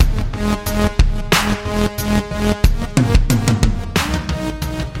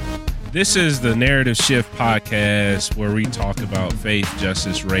This is the Narrative Shift podcast where we talk about faith,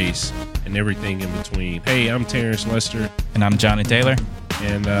 justice, race, and everything in between. Hey, I'm Terrence Lester. And I'm Johnny Taylor.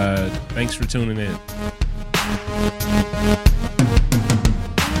 And thanks for tuning in.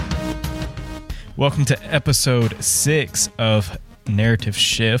 Welcome to episode 6 of Narrative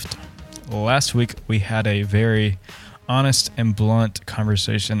Shift. Last week we had a very honest and blunt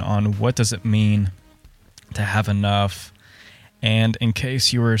conversation on what does it mean to have enough. And in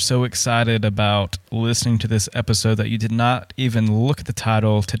case you were so excited about listening to this episode that you did not even look at the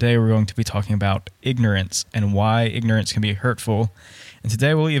title, today we're going to be talking about ignorance and why ignorance can be hurtful. And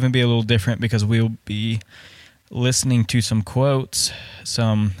today will even be a little different because we'll be listening to some quotes,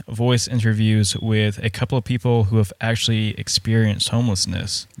 some voice interviews with a couple of people who have actually experienced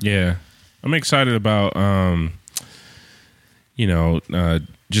homelessness. Yeah. I'm excited about,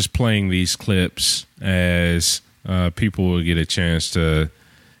 just playing these clips as people will get a chance to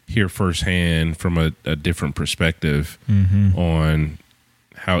hear firsthand from a different perspective on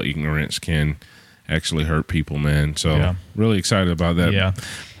how ignorance can actually hurt people, man. So really excited about that. Yeah.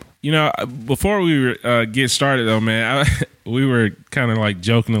 You know, before we get started though, man, we were kind of like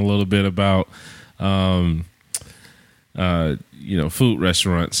joking a little bit about, food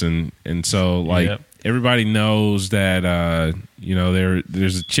restaurants. And so like everybody knows that,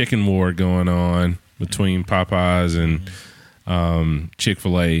 there's a chicken war going on between Popeyes and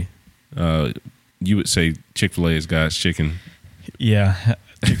Chick-fil-A. You would say Chick-fil-A is God's chicken. Yeah,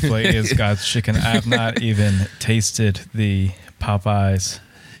 Chick-fil-A is God's chicken. I have not even tasted the Popeyes.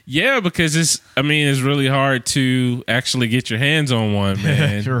 Yeah, because it's really hard to actually get your hands on one,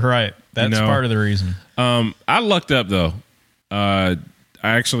 man. You're right. That's part of the reason. I lucked up, though. I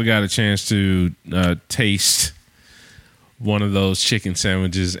actually got a chance to taste one of those chicken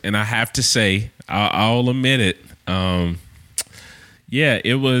sandwiches, and I have to say, I'll admit it.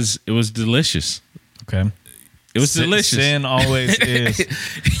 It was delicious. Okay. It was delicious. Sin always is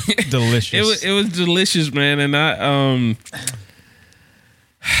delicious. It was delicious, man. And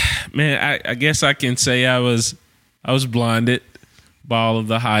I guess I can say I was blinded by all of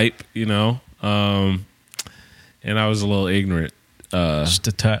the hype, and I was a little ignorant. Just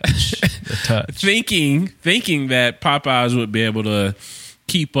a touch. Thinking that Popeyes would be able to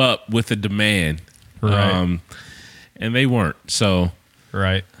keep up with the demand. Right. And they weren't. So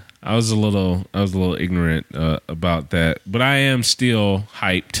right. I was a little ignorant about that, but I am still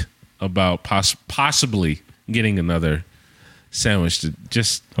hyped about possibly getting another sandwich to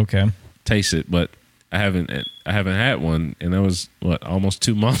just taste it, but I haven't had one, and that was almost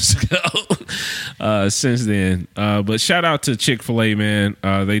 2 months ago since then. But shout out to Chick-fil-A, man.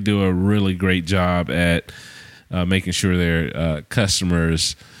 They do a really great job at making sure their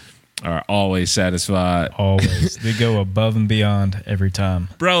customers are always satisfied. Always. They go above and beyond every time.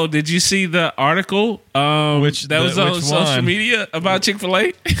 Bro, did you see the article was on social media about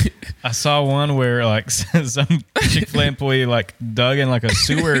Chick-fil-A? I saw one where like some Chick-fil-A employee like dug in like a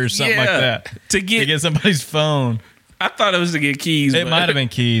sewer or something like that to get somebody's phone. I thought it was to get keys. It might have been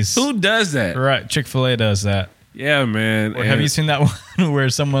keys. Who does that? Right, Chick-fil-A does that. Yeah, man. Or have you seen that one where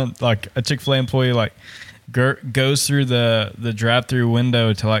someone like a Chick-fil-A employee like goes through the drive-through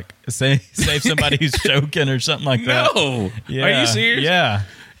window to like save somebody who's choking or something like that? No. Yeah. Are you serious? Yeah.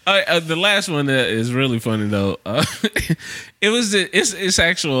 The last one is really funny though. It's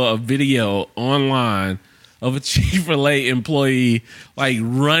actual a video online of a Chick-fil-A employee like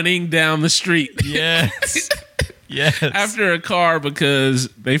running down the street. Yes. Yes. After a car because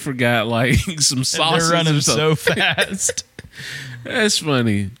they forgot like some sauces. They're running or so fast. That's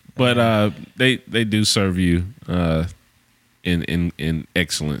funny. But they do serve you in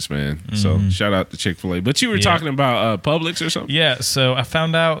excellence, man. So shout out to Chick-fil-A. But you were talking about Publix or something? Yeah, so I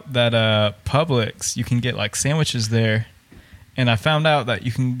found out that Publix, you can get like sandwiches there. And I found out that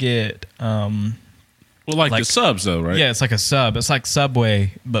you can get like the subs though, right? Yeah, it's like a sub. It's like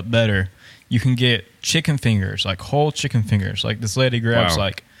Subway, but better. You can get chicken fingers, like whole chicken fingers. Like this lady grabs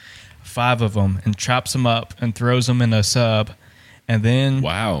like 5 of them and chops them up and throws them in a sub. And then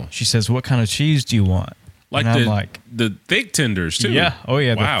she says, "What kind of cheese do you want?" Like the thick tenders too. Yeah. Oh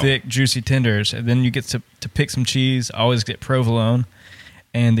yeah, the thick, juicy tenders. And then you get to pick some cheese. I always get provolone,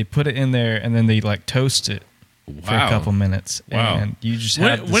 and they put it in there, and then they like toast it for a couple minutes. Wow. And you just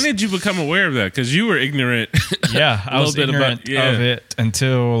have when did you become aware of that? Because you were ignorant. Yeah, I was ignorant of it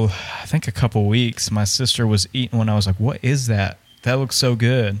until I think a couple weeks. My sister was eating one. I was like, "What is that? That looks so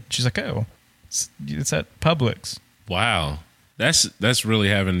good." She's like, "Oh, it's at Publix." Wow. That's really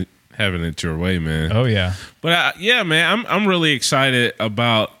having it your way, man. Oh yeah. But man, I'm really excited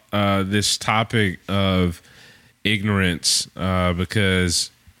about this topic of ignorance because,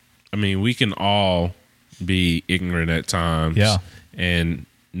 I mean, we can all be ignorant at times, and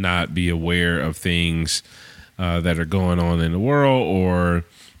not be aware of things that are going on in the world, or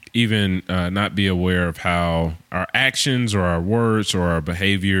even not be aware of how our actions or our words or our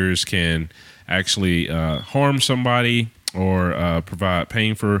behaviors can actually harm somebody or provide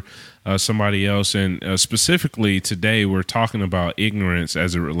pain for somebody else. And specifically today, we're talking about ignorance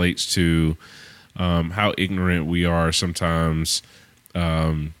as it relates to how ignorant we are sometimes,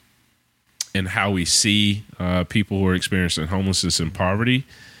 and how we see people who are experiencing homelessness and poverty.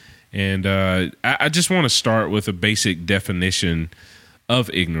 And I just want to start with a basic definition of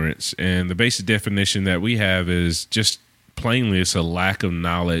ignorance. And the basic definition that we have is just plainly it's a lack of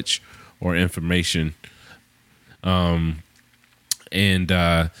knowledge or information. You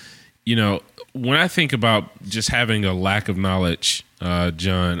know, when I think about just having a lack of knowledge,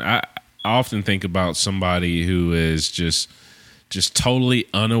 John, I often think about somebody who is just totally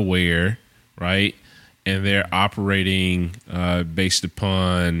unaware, right? And they're operating based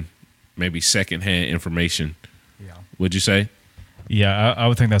upon maybe secondhand information. Yeah. Would you say? Yeah, I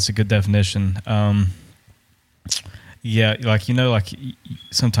would think that's a good definition. Yeah, like, you know, like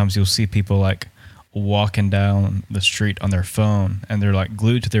sometimes you'll see people like walking down the street on their phone, and they're like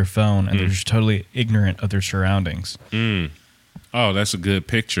glued to their phone, and they're just totally ignorant of their surroundings. Oh, that's a good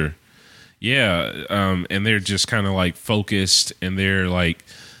picture. Yeah, and they're just kind of like focused, and they're like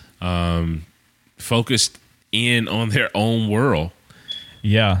focused in on their own world.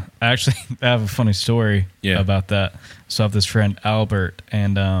 Yeah, actually, I have a funny story about that. So I have this friend, Albert,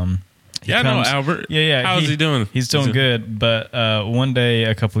 and I know Albert. Yeah. How's he doing? He's doing good. But one day,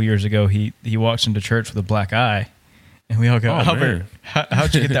 a couple of years ago, he walks into church with a black eye, and we all go, Albert,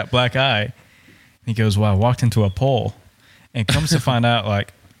 how'd you get that black eye? And he goes, well, I walked into a pole, and comes to find out,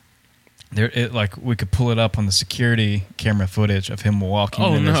 like, we could pull it up on the security camera footage of him walking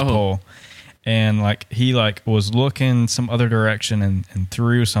in this pole. And like he like was looking some other direction and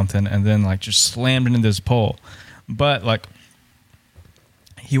threw something, and then like just slammed into this pole. But like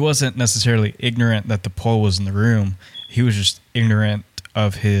he wasn't necessarily ignorant that the pole was in the room. He was just ignorant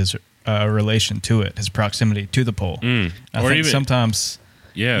of his relation to it, his proximity to the pole. I think sometimes,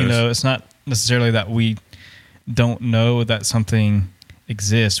 you know, it's not necessarily that we don't know that something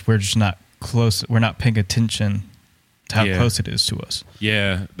exists. We're just not close. We're not paying attention to how close it is to us.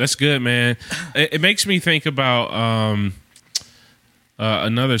 Yeah, that's good, man. It makes me think about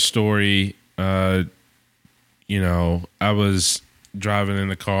another story. You know, I was driving in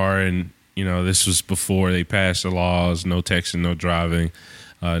the car, and, you know, this was before they passed the laws, no texting, no driving,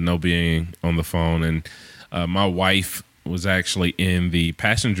 no being on the phone. And my wife was actually in the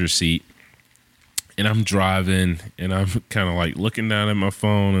passenger seat, and I'm driving, and I'm kind of like looking down at my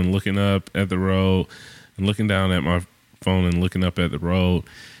phone and looking up at the road, and looking down at my phone and looking up at the road.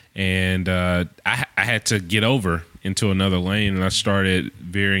 And I had to get over into another lane, and I started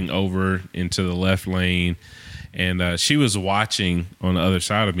veering over into the left lane. And she was watching on the other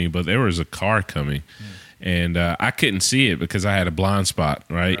side of me, but there was a car coming, and I couldn't see it because I had a blind spot,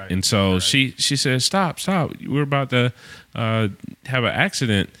 right? And so she said, stop, we're about to have an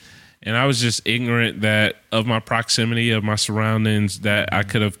accident. And I was just ignorant of my proximity, of my surroundings, that I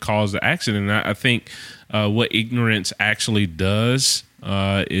could have caused the accident. And I think what ignorance actually does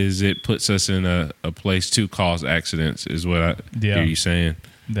is it puts us in a place to cause accidents, is what I hear you saying.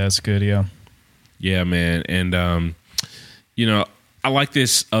 That's good, yeah. Yeah, man. And, you know, I like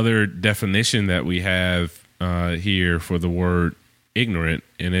this other definition that we have here for the word ignorant.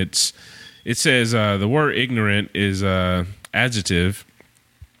 And it says the word ignorant is adjective,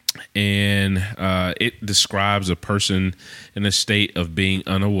 and it describes a person in a state of being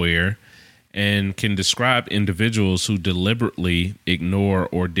unaware, and can describe individuals who deliberately ignore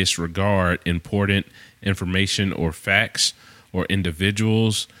or disregard important information or facts, or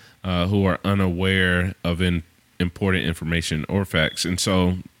individuals who are unaware of important information or facts. And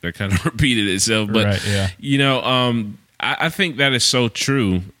so that kind of repeated itself. But, you know, I think that is so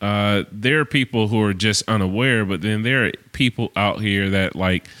true. There are people who are just unaware, but then there are people out here that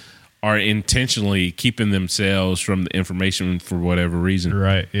like are intentionally keeping themselves from the information for whatever reason.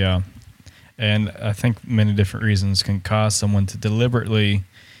 Right, yeah. And I think many different reasons can cause someone to deliberately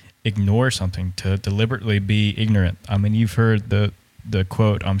ignore something, to deliberately be ignorant. I mean, you've heard the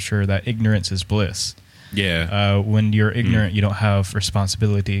quote, I'm sure, that ignorance is bliss. Yeah. When you're ignorant, you don't have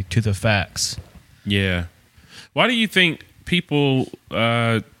responsibility to the facts. Yeah. Why do you think people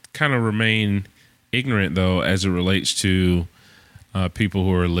kind of remain ignorant, though, as it relates to people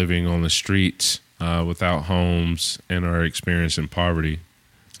who are living on the streets without homes and are experiencing poverty?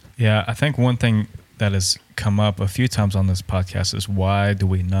 Yeah, I think one thing that has come up a few times on this podcast is why do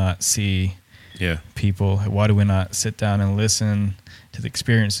we not see people? Why do we not sit down and listen to the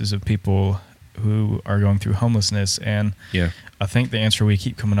experiences of people who are going through homelessness? And I think the answer we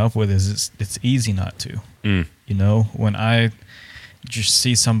keep coming up with is it's easy not to. You know, when I just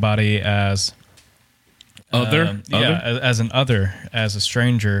see somebody as as an other, as a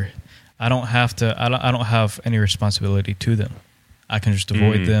stranger, I don't have to. I don't have any responsibility to them. I can just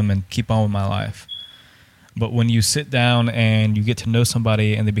avoid them and keep on with my life. But when you sit down and you get to know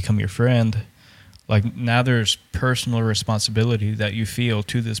somebody and they become your friend, like now there's personal responsibility that you feel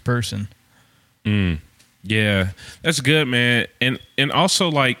to this person. Yeah, that's good, man. And also,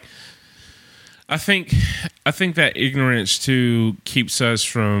 like, I think that ignorance too keeps us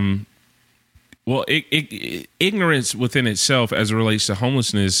from. Well, ignorance within itself, as it relates to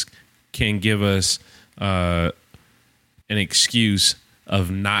homelessness, can give us an excuse of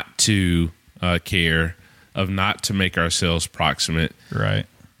not to care, of not to make ourselves proximate, right?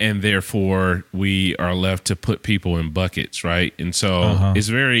 And therefore, we are left to put people in buckets, right? And so it's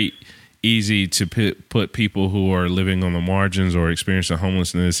very easy to put people who are living on the margins or experiencing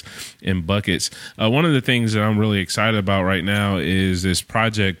homelessness in buckets. One of the things that I'm really excited about right now is this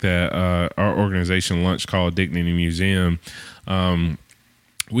project that our organization launched called Dignity Museum.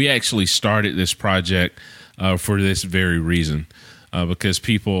 We actually started this project for this very reason. Because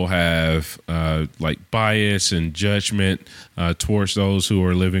people have like bias and judgment towards those who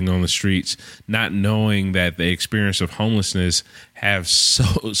are living on the streets, not knowing that the experience of homelessness have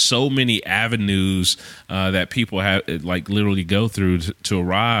so many avenues that people have like literally go through to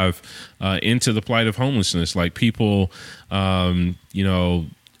arrive into the plight of homelessness. Like people, you know,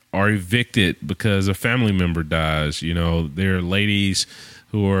 are evicted because a family member dies. You know, there are ladies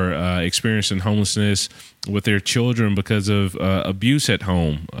who are experiencing homelessness with their children because of abuse at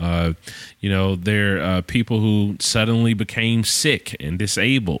home. You know, there are people who suddenly became sick and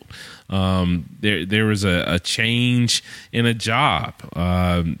disabled. There was a change in a job.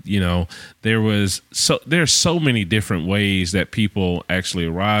 You know, there's so many different ways that people actually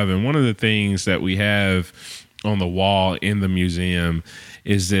arrive. And one of the things that we have on the wall in the museum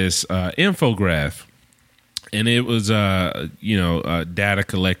is this infographic. And it was, data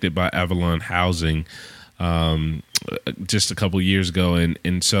collected by Avalon Housing just a couple years ago,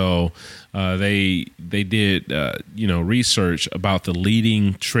 and so they did research about the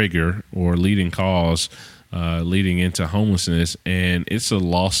leading trigger or leading cause leading into homelessness, and it's a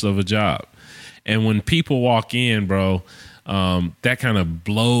loss of a job. And when people walk in, bro, that kind of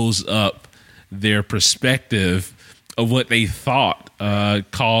blows up their perspective of what they thought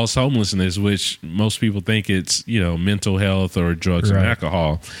caused homelessness, which most people think it's, you know, mental health or drugs and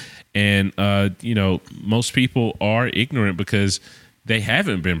alcohol. And, most people are ignorant because they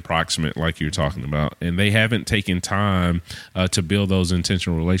haven't been proximate like you're talking about, and they haven't taken time to build those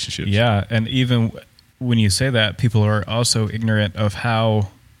intentional relationships. Yeah, and even when you say that, people are also ignorant of how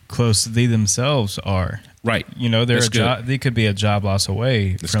close they themselves are. Right. You know, they could be a job loss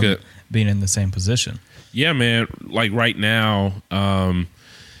away from being in the same position. Yeah, man. Like right now, I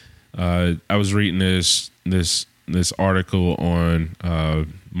was reading this article on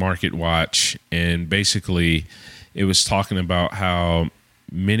Market Watch, and basically it was talking about how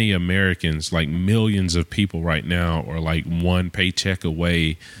many Americans, like millions of people right now, are like one paycheck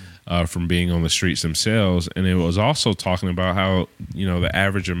away from being on the streets themselves. And it was also talking about how, you know, the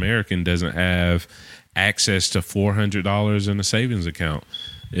average American doesn't have access to $400 in a savings account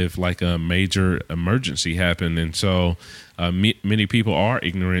if like a major emergency happened. And so many people are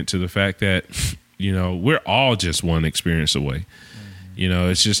ignorant to the fact that, you know, we're all just one experience away. Mm-hmm. You know,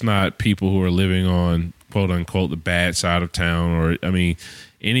 it's just not people who are living on, quote unquote, the bad side of town, or, I mean,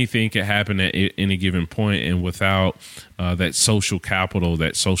 anything can happen at any given point. And without that social capital,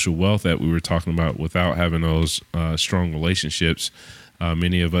 that social wealth that we were talking about, without having those strong relationships,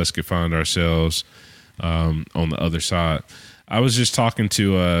 many of us could find ourselves on the other side. I was just talking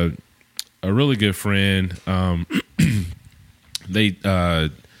to a really good friend. They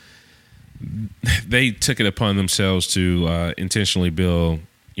took it upon themselves to intentionally build,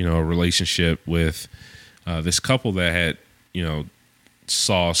 you know, a relationship with this couple that had, you know,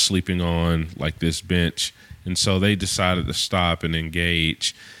 saw sleeping on like this bench, and so they decided to stop and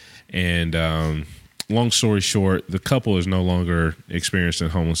engage. And long story short, the couple is no longer experiencing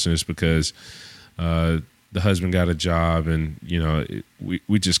homelessness because the husband got a job, and, you know,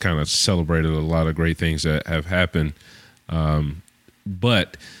 we just kind of celebrated a lot of great things that have happened.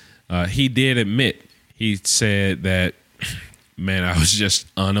 But he did admit, he said that, man, I was just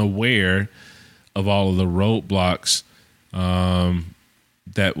unaware of all of the roadblocks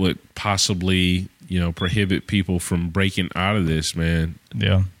that would possibly, prohibit people from breaking out of this, man.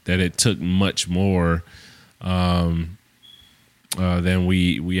 Yeah. That it took much more than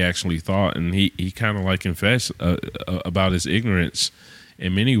we actually thought. And he kind of like confessed about his ignorance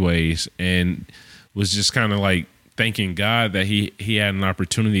in many ways, and was just kind of like thanking God that he had an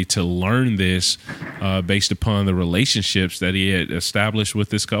opportunity to learn this based upon the relationships that he had established with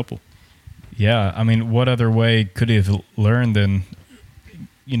this couple. Yeah. I mean, what other way could he have learned than,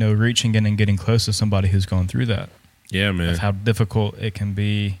 reaching in and getting close to somebody who's going through that? Yeah, man. Of how difficult it can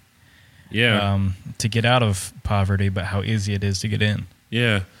be to get out of poverty, but how easy it is to get in.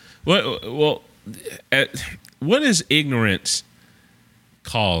 Yeah. Well, what is ignorance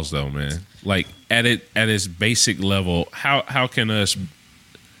cause, though, man? Like at its basic level, how can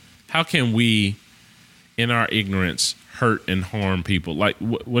we in our ignorance hurt and harm people? Like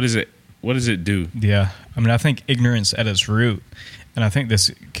what is it? What does it do? Yeah. I mean, I think ignorance at its root, and I think this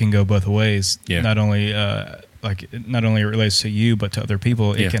can go both ways. Yeah. Not only it relates to you, but to other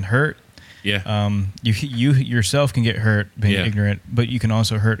people. It can hurt. Yeah. You yourself can get hurt being ignorant, but you can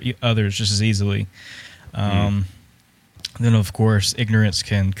also hurt others just as easily. Then, of course, ignorance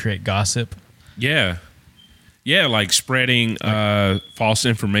can create gossip. Yeah. Yeah, like spreading false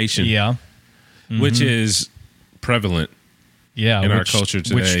information. Yeah. Which is prevalent. Yeah, in our culture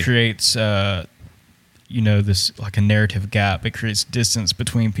today, which creates, this like a narrative gap. It creates distance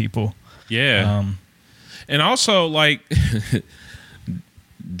between people. Yeah, and also like,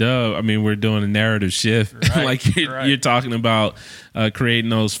 I mean, we're doing a narrative shift. Right, like you're talking about creating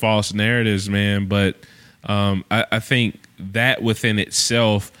those false narratives, man. But I think that within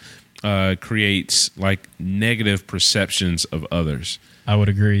itself creates like negative perceptions of others. I would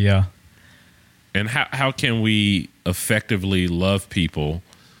agree. Yeah. And how can we effectively love people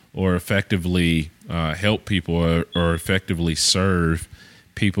or effectively help people or effectively serve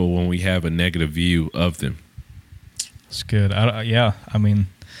people when we have a negative view of them? It's good. I mean,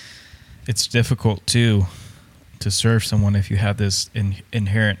 it's difficult to serve someone if you have this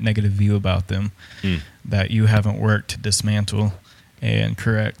inherent negative view about them that you haven't worked to dismantle and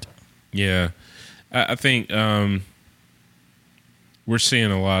correct. Yeah. I think we're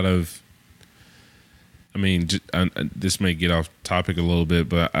seeing a lot of, I mean, this may get off topic a little bit,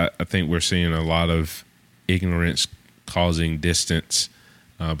 but I think we're seeing a lot of ignorance causing distance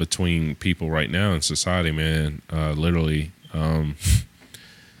between people right now in society, man, literally.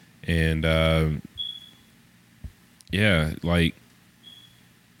 Yeah, like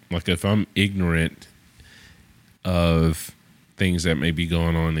if I'm ignorant of things that may be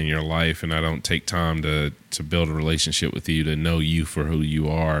going on in your life and I don't take time to build a relationship with you, to know you for who you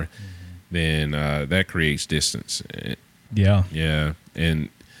are, then that creates distance. Yeah. Yeah. And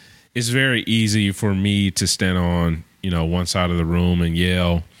it's very easy for me to stand on, one side of the room and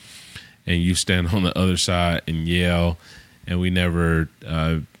yell, and you stand on the other side and yell, and we never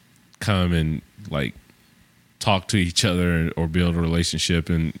come and like talk to each other or build a relationship,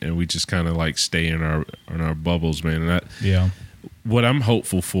 and we just kind of like stay in our bubbles, man. And what I'm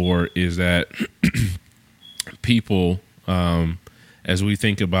hopeful for is that people, as we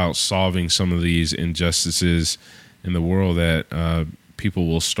think about solving some of these injustices in the world, that people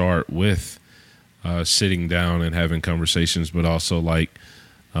will start with sitting down and having conversations, but also like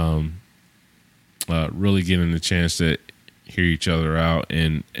really getting the chance to hear each other out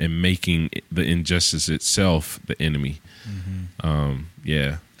and making the injustice itself the enemy.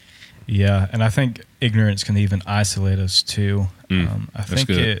 Yeah, and I think ignorance can even isolate us too. I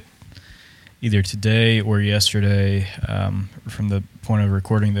think it either today or yesterday, from the point of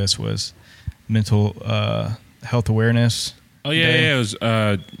recording this, was mental health awareness. Oh yeah, day. It was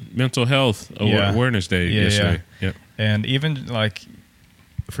mental health awareness day yesterday. Yeah. And even like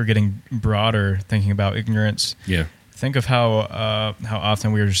if we're getting broader, thinking about ignorance. Yeah. Think of how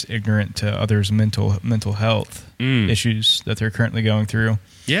often we are just ignorant to others' mental health issues that they're currently going through.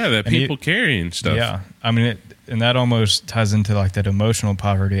 Yeah, that people carrying stuff. Yeah, I mean, and that almost ties into like that emotional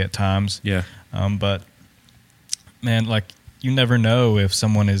poverty at times. Yeah. But man, like you never know if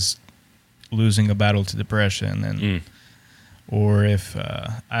someone is losing a battle to depression, and or if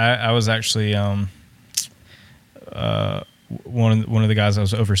I was actually one of the guys I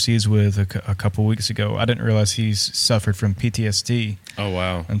was overseas with a couple weeks ago. I didn't realize he's suffered from PTSD. Oh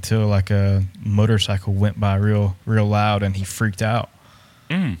wow! Until like a motorcycle went by real loud and he freaked out.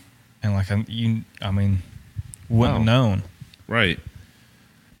 And like wouldn't have known. Right.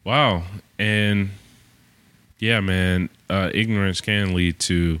 Wow. And yeah, man, ignorance can lead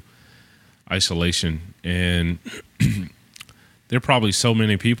to isolation, and there are probably so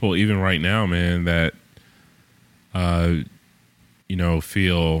many people even right now, man, that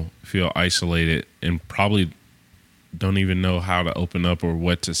feel isolated and probably don't even know how to open up or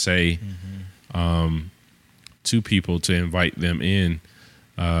what to say to people to invite them in.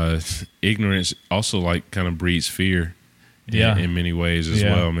 Ignorance also like kind of breeds fear in many ways as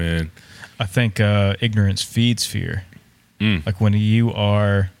well, man. I think ignorance feeds fear. Like when you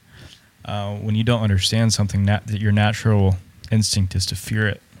are when you don't understand something, that your natural instinct is to fear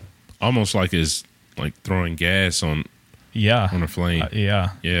it. Almost like it's like throwing gas on a flame.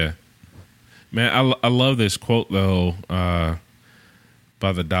 Yeah. Man, I love this quote though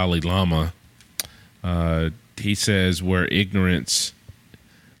by the Dalai Lama. He says, "Where ignorance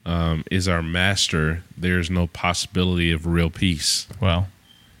is our master, there's no possibility of real peace." Wow.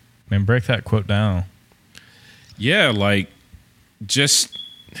 Man, break that quote down. Yeah, like just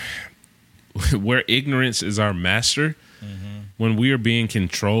where ignorance is our master, when we are being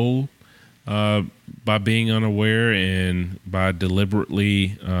controlled by being unaware and by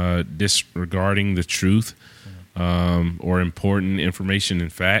deliberately disregarding the truth or important information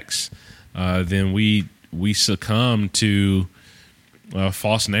and facts, then we succumb to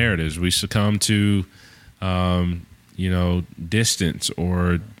false narratives. We succumb to distance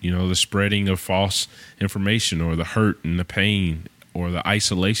or the spreading of false information or the hurt and the pain or the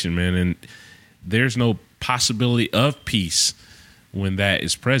isolation, man. And there's no possibility of peace when that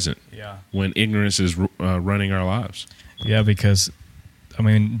is present. Yeah. When ignorance is running our lives. Yeah, because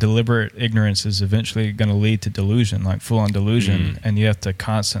deliberate ignorance is eventually going to lead to delusion, like full-on delusion, and you have to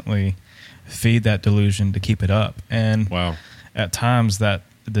constantly feed that delusion to keep it up. And at times that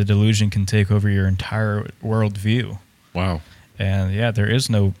the delusion can take over your entire worldview. Wow. And there is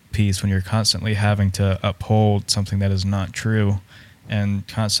no peace when you're constantly having to uphold something that is not true and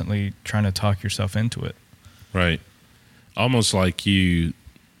constantly trying to talk yourself into it. Right. Almost like you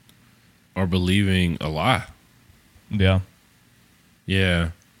are believing a lie. Yeah.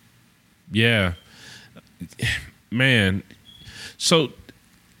 Yeah. Yeah. Man. So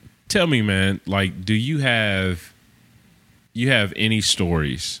tell me, man, like, do you have any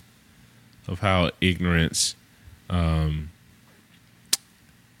stories of how ignorance have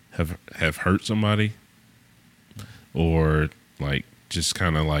hurt somebody, or like just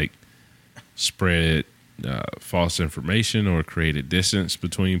kind of like spread false information or created distance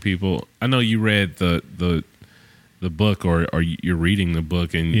between people? I know you read the book, or you're reading the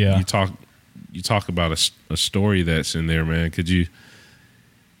book, and you talk about a story that's in there, man. Could you?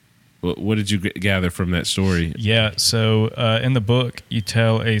 What did you gather from that story? Yeah, so in the book, you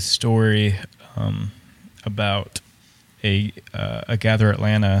tell a story about a Gather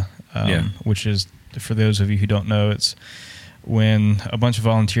Atlanta, which is, for those of you who don't know, it's when a bunch of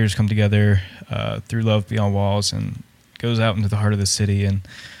volunteers come together through Love Beyond Walls and goes out into the heart of the city and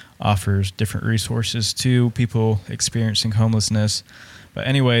offers different resources to people experiencing homelessness. But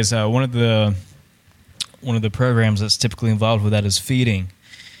anyways, one of the programs that's typically involved with that is feeding.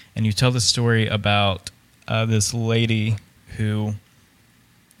 And you tell the story about this lady who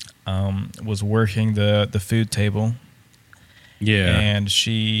was working the food table. Yeah. And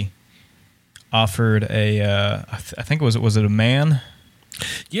she offered I think was it a man?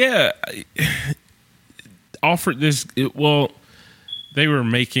 Yeah. Offered this, they were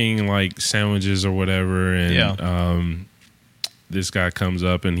making like sandwiches or whatever, and this guy comes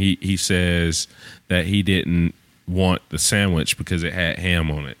up and he says that he didn't want the sandwich because it had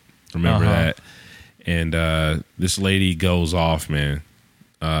ham on it. Remember that? And this lady goes off, man.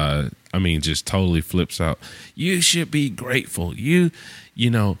 Just totally flips out. You should be grateful. You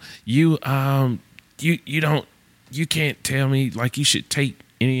can't tell me like you should take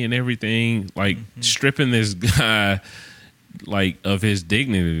any and everything, like stripping this guy like of his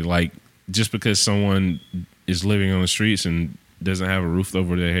dignity, like just because someone is living on the streets and doesn't have a roof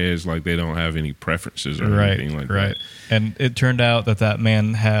over their heads, like they don't have any preferences or anything like that. And it turned out that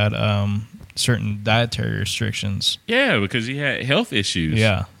man had certain dietary restrictions. Yeah, because he had health issues.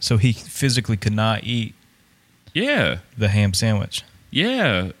 Yeah, so he physically could not eat the ham sandwich.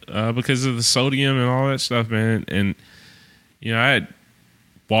 Yeah, because of the sodium and all that stuff, man. And, I had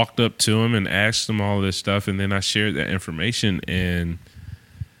walked up to him and asked him all this stuff, and then I shared that information, and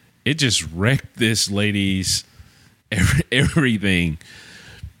it just wrecked this lady's everything.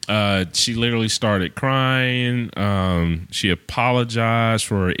 She literally started crying. She apologized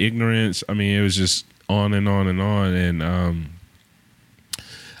for her ignorance. It was just on and on and on. And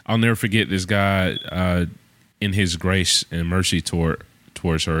I'll never forget this guy in his grace and mercy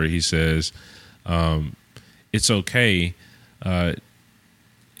towards her. He says, it's okay.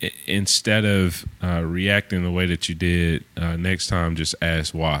 Instead of reacting the way that you did, next time just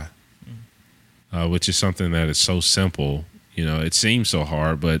ask why. Which is something that is so simple, You know, it seems so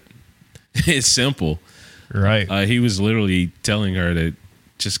hard, but it's simple. Right. He was literally telling her to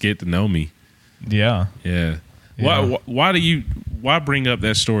just get to know me. Yeah. Yeah. Why bring up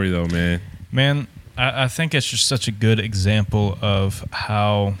that story though, man? Man, I think it's just such a good example of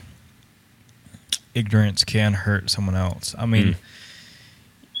how ignorance can hurt someone else. I mean,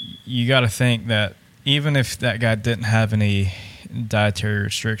 you got to think that even if that guy didn't have any dietary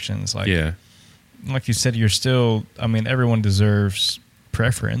restrictions, like you said, you're still, I mean, everyone deserves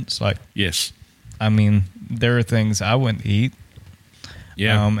preference. Like, yes. I mean, there are things I wouldn't eat.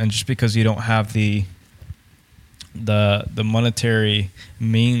 Yeah. And just because you don't have the monetary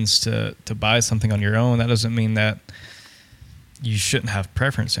means to buy something on your own, that doesn't mean that you shouldn't have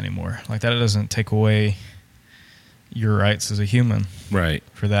preference anymore. Like, that doesn't take away your rights as a human, right?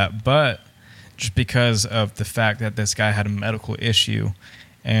 For that. But just because of the fact that this guy had a medical issue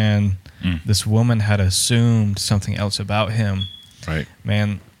and this woman had assumed something else about him, right?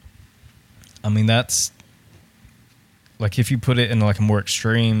 Man, I mean, that's like, if you put it in like a more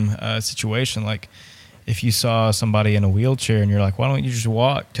extreme situation, like if you saw somebody in a wheelchair and you're like, why don't you just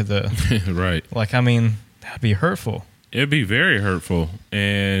walk to the right? Like, I mean, that'd be hurtful. It'd be very hurtful.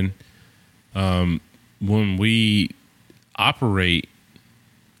 And when we operate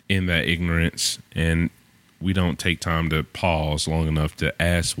in that ignorance and we don't take time to pause long enough to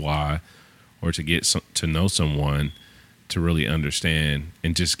ask why, or to get to know someone, to really understand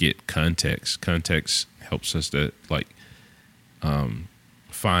and just get context. Context helps us to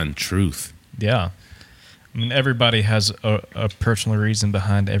find truth. Yeah. I mean, everybody has a personal reason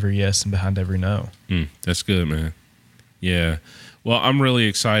behind every yes and behind every no. That's good, man. Yeah. Well, I'm really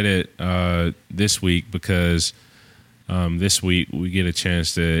excited this week because this week we get a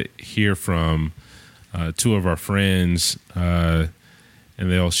chance to hear from two of our friends, and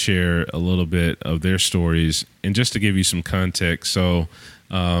they'll share a little bit of their stories. And just to give you some context, so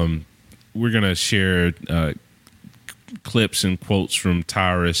we're going to share clips and quotes from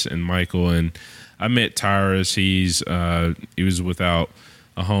Tyrus and Michael. And I met Tyrus. He was without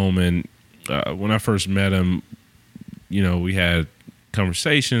a home, and when I first met him, you know, we had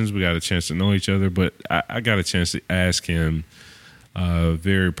conversations. We got a chance to know each other, but I got a chance to ask him a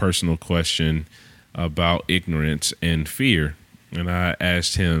very personal question about ignorance and fear. And I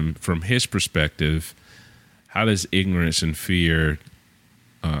asked him, from his perspective, how does ignorance and fear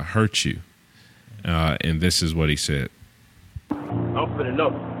hurt you? And this is what he said. Often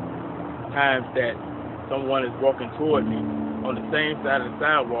enough times that someone is walking toward me on the same side of the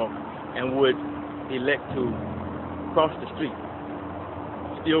sidewalk and would elect to cross the street,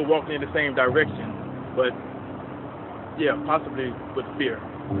 still walking in the same direction, but possibly with fear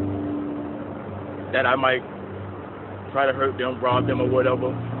that I might try to hurt them, rob them, or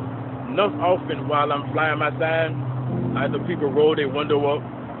whatever. Enough often while I'm flying my sign, either people roll their window up,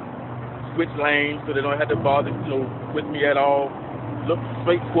 switch lanes so they don't have to bother, with me at all, look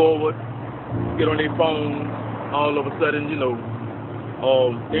straight forward, get on their phones, all of a sudden,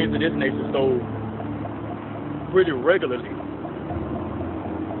 things of this nature. So pretty regularly,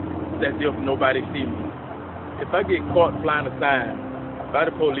 it's as if nobody sees me. If I get caught flying a sign by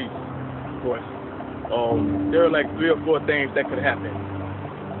the police, of course, there are like 3 or 4 things that could happen.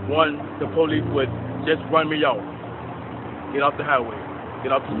 One, the police would just run me off, get off the highway,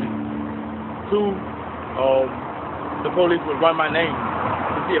 get off the street. 2, the police would run my name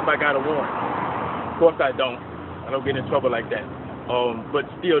to see if I got a warrant. Of course I don't get in trouble like that. But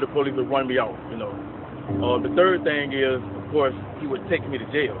still the police would run me off, The third thing is, of course, he would take me to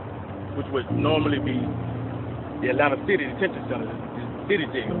jail, which would normally be the Atlanta City Detention Center, the city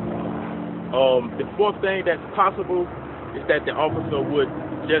jail. The fourth thing that's possible is that the officer would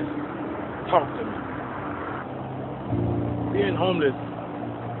just talk to me. Being homeless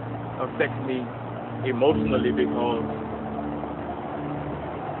affects me emotionally because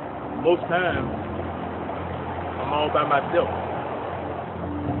most times I'm all by myself.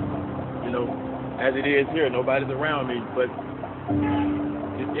 As it is here, nobody's around me but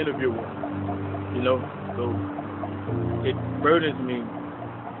this interviewer, so it burdens me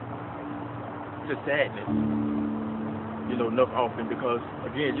to sadness, enough often because,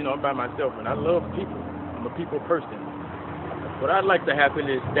 again, I'm by myself and I love people. I'm a people person. What I'd like to happen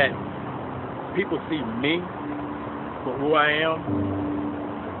is that people see me for who I am.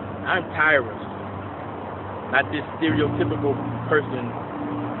 I'm Tyrus, not this stereotypical person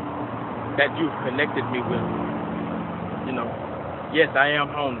that you've connected me with. Yes, I am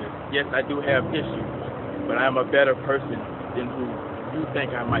homeless. Yes, I do have issues, but I'm a better person than who you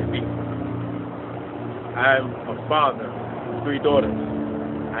think I might be. I'm a father of 3 daughters.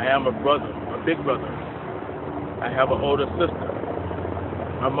 I am a brother, a big brother. I have an older sister.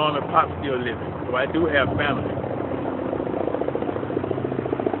 My mom and pop still living, so I do have family.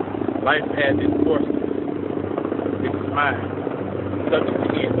 Life has its courses. This is mine. Subject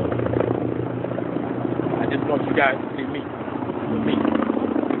to end of it. I just want you guys to see me. For me.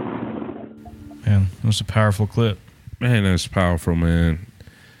 Man, that was a powerful clip. Man, that's powerful, man.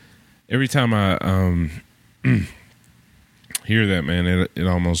 Every time I hear that, man, it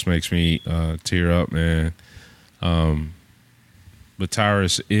almost makes me tear up, man. But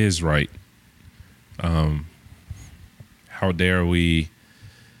Tyrus is right. How dare we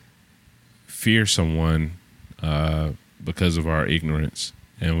fear someone because of our ignorance,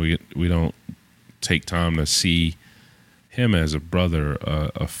 and we don't take time to see him as a brother,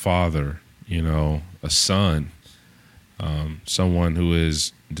 a father, a son, someone who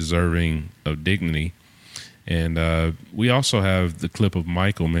is deserving of dignity. And we also have the clip of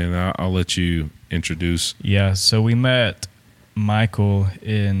Michael, man. I'll let you introduce. Yeah, so we met Michael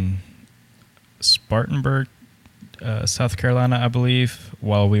in Spartanburg, South Carolina, I believe,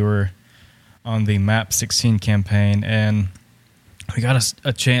 while we were on the MAP 16 campaign, and we got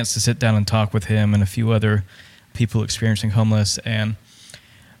a chance to sit down and talk with him and a few other people experiencing homeless. And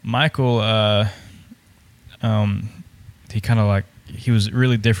Michael, he was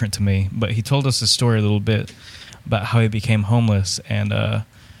really different to me, but he told us a story a little bit about how he became homeless, and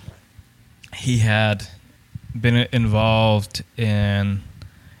he had been involved in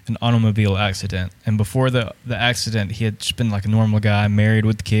an automobile accident. And before the accident, he had just been like a normal guy, married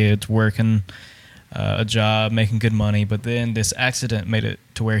with kids, working a job, making good money. But then this accident made it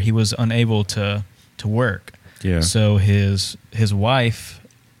to where he was unable to work. Yeah. So his wife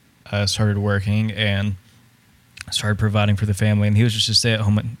started working and started providing for the family, and he was just a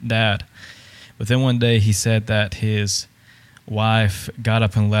stay-at-home dad. But then one day he said that his wife got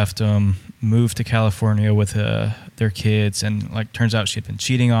up and left him, moved to California with their kids, and turns out she had been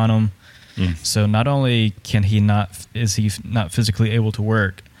cheating on him. So not only is he not physically able to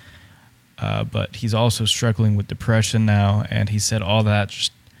work, but he's also struggling with depression now, and he said all that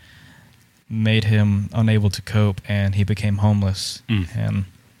just made him unable to cope, and he became homeless. And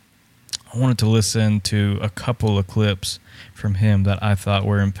I wanted to listen to a couple of clips from him that I thought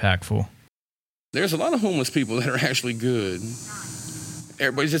were impactful. There's a lot of homeless people that are actually good.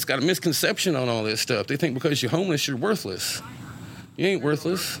 Everybody's just got a misconception on all this stuff. They think because you're homeless, you're worthless. You ain't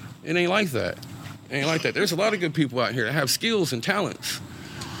worthless. It ain't like that. It ain't like that. There's a lot of good people out here that have skills and talents,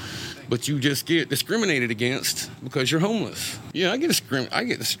 but you just get discriminated against because you're homeless. Yeah, I get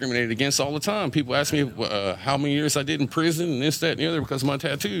discriminated against all the time. People ask me how many years I did in prison and this, that, and the other because of my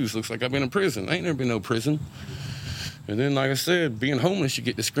tattoos. Looks like I've been in prison. I ain't never been in no prison. And then, like I said, being homeless, you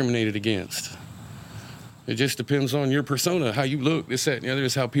get discriminated against. It just depends on your persona, how you look, this, that, and the other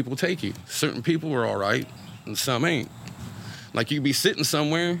is how people take you. Certain people are all right, and some ain't. Like you could be sitting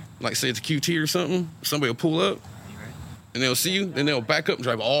somewhere, like say it's a QT or something, somebody will pull up, and they'll see you, then they'll back up and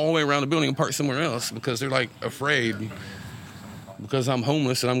drive all the way around the building and park somewhere else because they're like afraid because I'm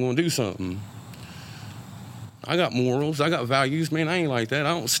homeless and I'm going to do something. I got morals, I got values, man, I ain't like that. I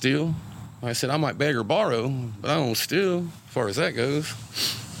don't steal. Like I said, I might beg or borrow, but I don't steal as far as that goes.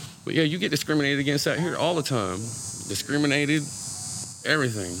 But yeah, you get discriminated against out here all the time. Discriminated,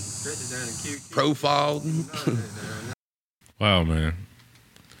 everything. Profiled. Wow, man.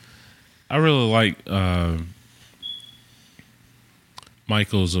 I really like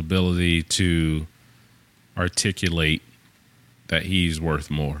Michael's ability to articulate that he's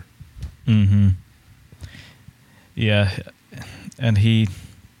worth more. Mm-hmm. Yeah. And he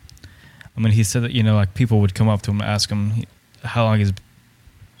said that, people would come up to him and ask him how long he's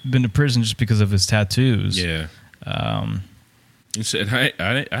been to prison just because of his tattoos. Yeah. He said,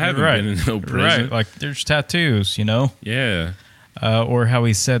 I haven't been in no prison. Right, like there's tattoos, Yeah. Or how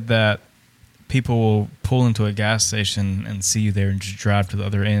he said that people will pull into a gas station and see you there and just drive to the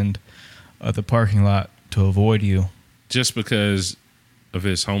other end of the parking lot to avoid you. Just because of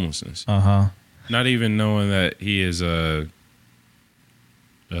his homelessness. Uh-huh. Not even knowing that he is a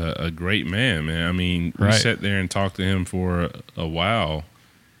great man, man. I mean, we sat there and talked to him for a while.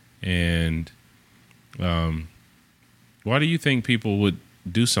 And why do you think people would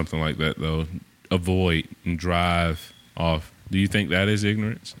do something like that, though? Avoid and drive off. Do you think that is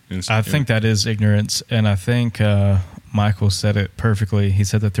ignorance? I think that is ignorance. And I think Michael said it perfectly. He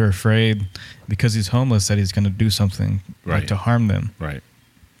said that they're afraid because he's homeless that he's going to do something to harm them. Right.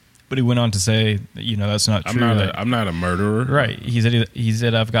 But he went on to say, that's not true. I'm not a murderer. Right. He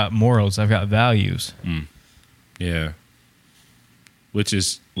said I've got morals. I've got values. Yeah. Which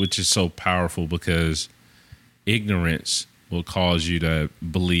is so powerful because ignorance will cause you to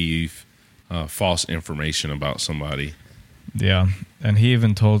believe false information about somebody. Yeah, and he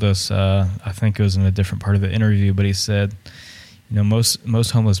even told us, I think it was in a different part of the interview, but he said,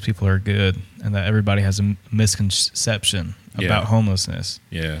 most homeless people are good, and that everybody has a misconception about homelessness.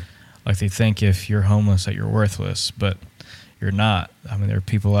 Yeah. Like they think if you're homeless that you're worthless, but you're not. I mean, there are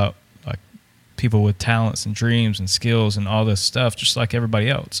people out, like people with talents and dreams and skills and all this stuff, just like everybody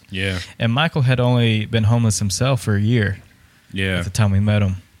else. Yeah. And Michael had only been homeless himself for a year. Yeah. At the time we met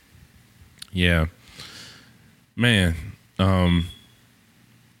him. Yeah. Man.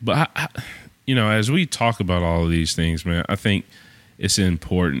 But as we talk about all of these things, man, I think it's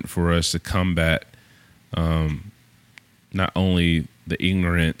important for us to combat not only the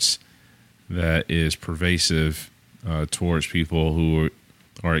ignorance that is pervasive towards people who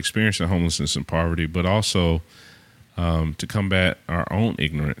are experiencing homelessness and poverty, but also to combat our own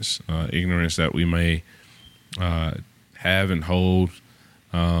ignorance that we may have and hold,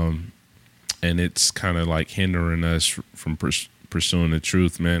 and it's kind of like hindering us from pursuing the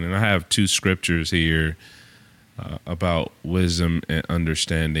truth, man. And I have 2 scriptures here about wisdom and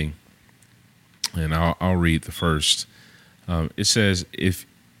understanding, and I'll read the first. It says, if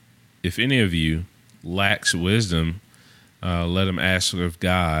any of you lacks wisdom, let him ask of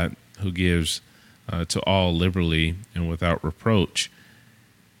God, who gives to all liberally and without reproach,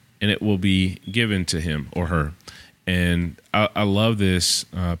 and it will be given to him or her. And I love this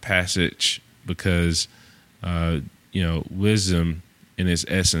passage because, wisdom in its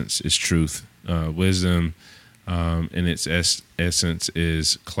essence is truth. Wisdom in its essence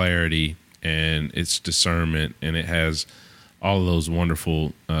is clarity, and it's discernment, and it has all of those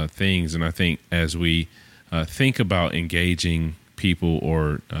wonderful things. And I think as we think about engaging people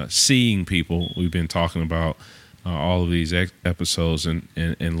or seeing people, we've been talking about all of these episodes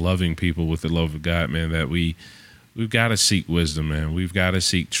and loving people with the love of God, man, that we've got to seek wisdom, man. We've got to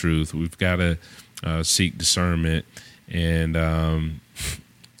seek truth. We've got to seek discernment and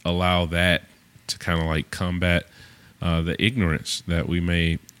allow that to kind of like combat the ignorance that we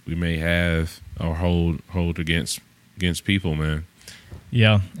may have or hold against people, man.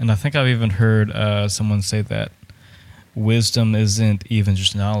 Yeah, and I think I've even heard someone say that wisdom isn't even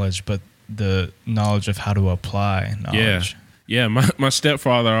just knowledge, but the knowledge of how to apply knowledge. Yeah. My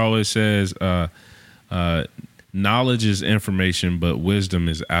stepfather always says, knowledge is information, but wisdom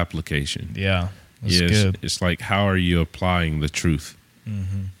is application. Yeah, that's good. It's like, how are you applying the truth?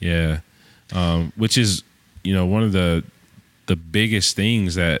 Mm-hmm. Yeah, which is, one of the biggest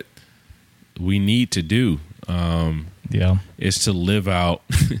things that we need to do. Is to live out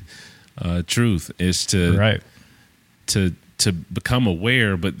truth. Is to to become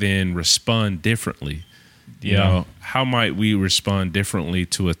aware, but then respond differently. You know, how might we respond differently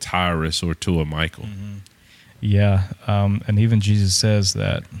to a Tyrus or to a Michael? Mm-hmm. Yeah, and even Jesus says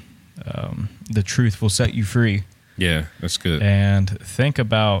that the truth will set you free. Yeah, that's good. And think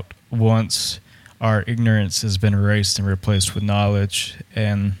about once our ignorance has been erased and replaced with knowledge,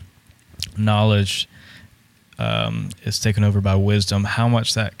 and knowledge is taken over by wisdom, how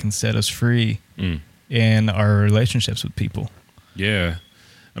much that can set us free in our relationships with people. Yeah.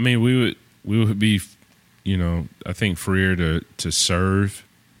 I mean, we would be, I think freer to serve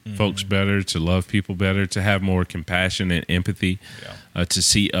folks better, to love people better, to have more compassion and empathy, to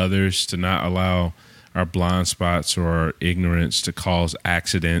see others, to not allow our blind spots or our ignorance to cause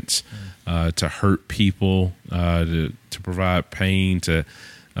accidents, to hurt people, to provide pain, to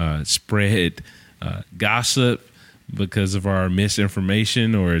spread gossip because of our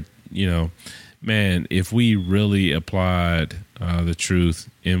misinformation, or, man, if we really applied the truth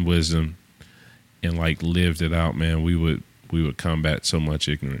in wisdom and like lived it out, man, we would combat so much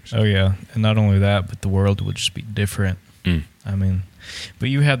ignorance. Oh yeah, and not only that, but the world would just be different. I mean, but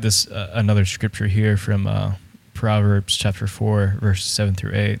you had this another scripture here from Proverbs chapter 4, verses 7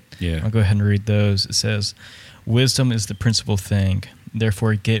 through 8. Yeah, I'll go ahead and read those. It says, "Wisdom is the principal thing;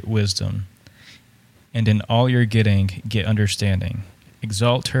 therefore get wisdom, and in all your getting, get understanding.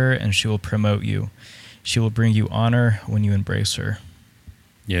 Exalt her, and she will promote you. She will bring you honor when you embrace her."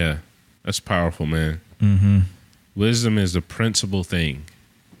 Yeah, that's powerful, man. Mm-hmm. Wisdom is the principal thing.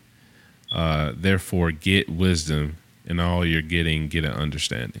 Therefore, get wisdom, and all you're getting, get an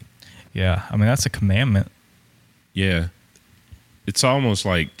understanding. Yeah, I mean, that's a commandment. Yeah. It's almost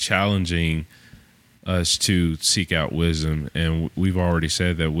like challenging us to seek out wisdom, and we've already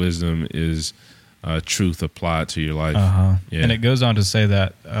said that wisdom is truth applied to your life. Yeah. And it goes on to say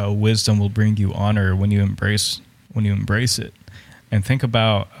that wisdom will bring you honor when you embrace it. And think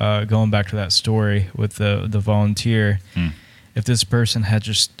about going back to that story with the volunteer. If this person had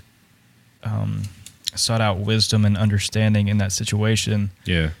just sought out wisdom and understanding in that situation,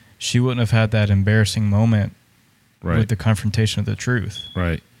 she wouldn't have had that embarrassing moment Right. with the confrontation of the truth.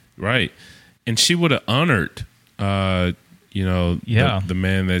 Right. And she would have honored, the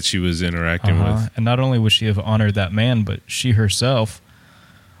man that she was interacting with. And not only would she have honored that man, but she herself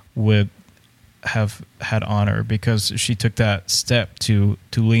would have had honor because she took that step to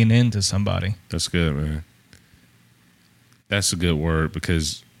lean into somebody. That's good, man. That's a good word,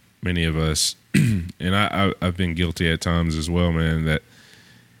 because many of us, and I've been guilty at times as well, man, that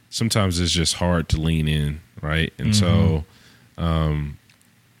sometimes it's just hard to lean in, right? And so,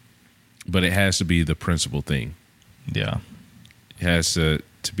 but it has to be the principal thing. Yeah. It has to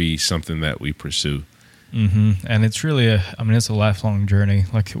be something that we pursue. And it's really it's a lifelong journey.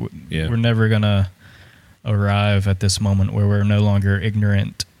 Like, we're never going to arrive at this moment where we're no longer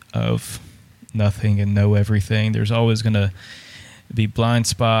ignorant of nothing and know everything. There's always going to be blind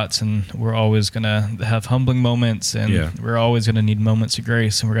spots, and we're always going to have humbling moments, and we're always going to need moments of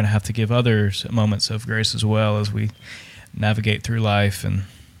grace, and we're going to have to give others moments of grace as well as we navigate through life and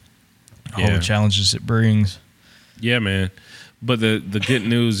all the challenges it brings. Yeah, man. But the good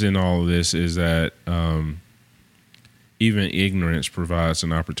news in all of this is that even ignorance provides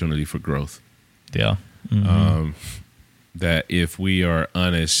an opportunity for growth. Yeah. That if we are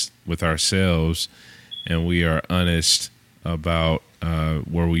honest with ourselves and we are honest about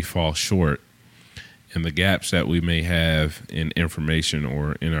where we fall short and the gaps that we may have in information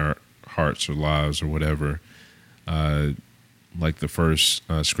or in our hearts or lives or whatever, like the first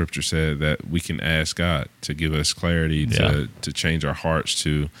scripture said, that we can ask God to give us clarity, to change our hearts,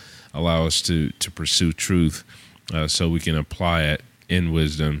 to allow us to pursue truth, so we can apply it in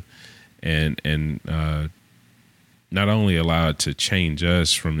wisdom, and not only allow it to change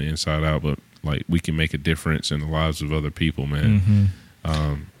us from the inside out, but like we can make a difference in the lives of other people, man.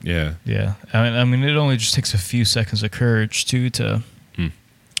 Yeah. I mean, it only just takes a few seconds of courage to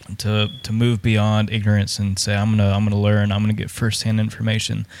move beyond ignorance and say, I'm gonna learn. I'm gonna get firsthand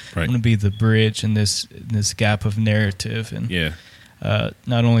information. Right. I'm gonna be the bridge in this gap of narrative, and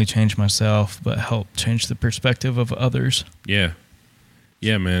not only change myself, but help change the perspective of others. Yeah,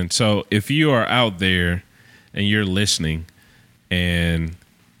 man. So if you are out there and you're listening, and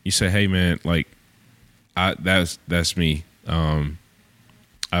you say, "Hey, man, like, that's me.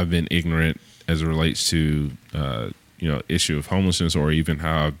 I've been ignorant as it relates to issue of homelessness, or even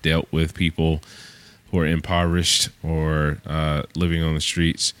how I've dealt with people who are impoverished or living on the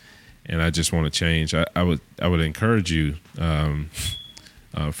streets, and I just want to change." I would encourage you,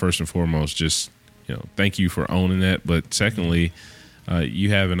 first and foremost, just thank you for owning that. But secondly,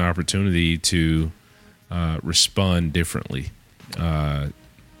 you have an opportunity to respond differently, to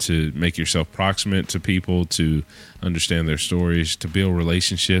make yourself proximate to people, to understand their stories, to build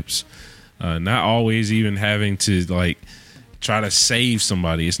relationships. Not always even having to try to save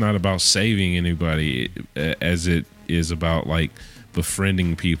somebody. It's not about saving anybody, as it is about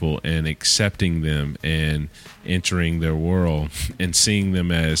befriending people and accepting them and entering their world and seeing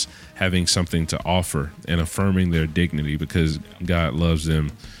them as having something to offer and affirming their dignity, because God loves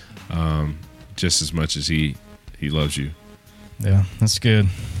them just as much as he loves you. Yeah, that's good.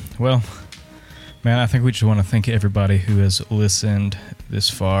 Well, man, I think we just want to thank everybody who has listened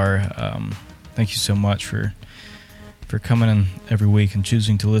this far. Thank you so much for coming in every week and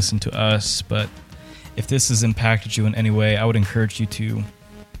choosing to listen to us. But if this has impacted you in any way, I would encourage you to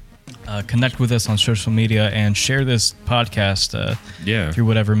connect with us on social media and share this podcast through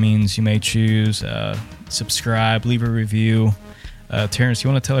whatever means you may choose. Subscribe, leave a review. Terrence,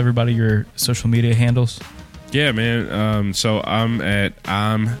 you want to tell everybody your social media handles? Yeah, man. So I'm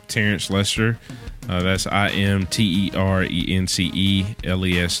Terrence Lester. That's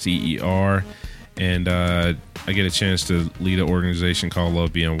IMTERENCELESTER. And I get a chance to lead an organization called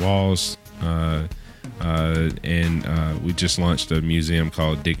Love Beyond Walls. And we just launched a museum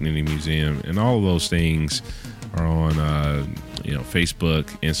called Dignity Museum. And all of those things are on Facebook,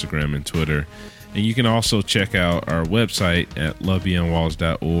 Instagram, and Twitter. And you can also check out our website at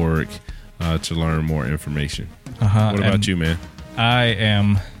lovebeyondwalls.org to learn more information. What about you, man? I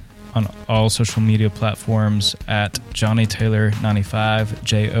am on all social media platforms at Johnny Taylor 95,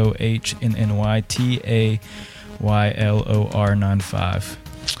 JOHNNYTAYLOR 95.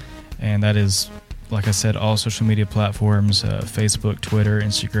 And that is, like I said, all social media platforms, Facebook, Twitter,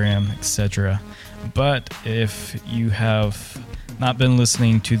 Instagram, etc. But if you have not been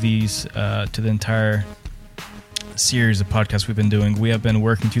listening to these, to the entire series of podcasts we've been doing, we have been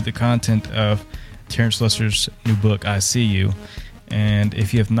working through the content of Terrence Lester's new book, I See You. And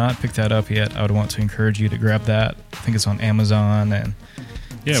if you have not picked that up yet, I would want to encourage you to grab that. I think it's on Amazon and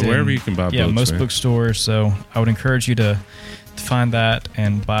wherever you can buy books. Yeah, most bookstores. So I would encourage you to find that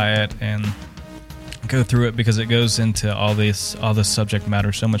and buy it and go through it, because it goes into all this subject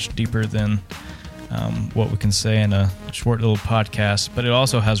matter so much deeper than what we can say in a short little podcast. But it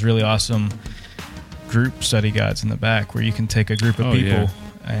also has really awesome group study guides in the back where you can take a group of people.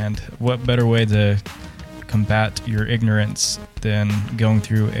 And what better way to combat your ignorance than going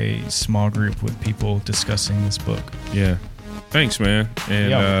through a small group with people discussing this book. Yeah. Thanks, man.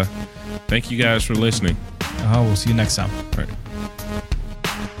 And thank you guys for listening. We'll see you next time. All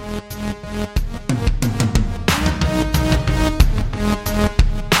right.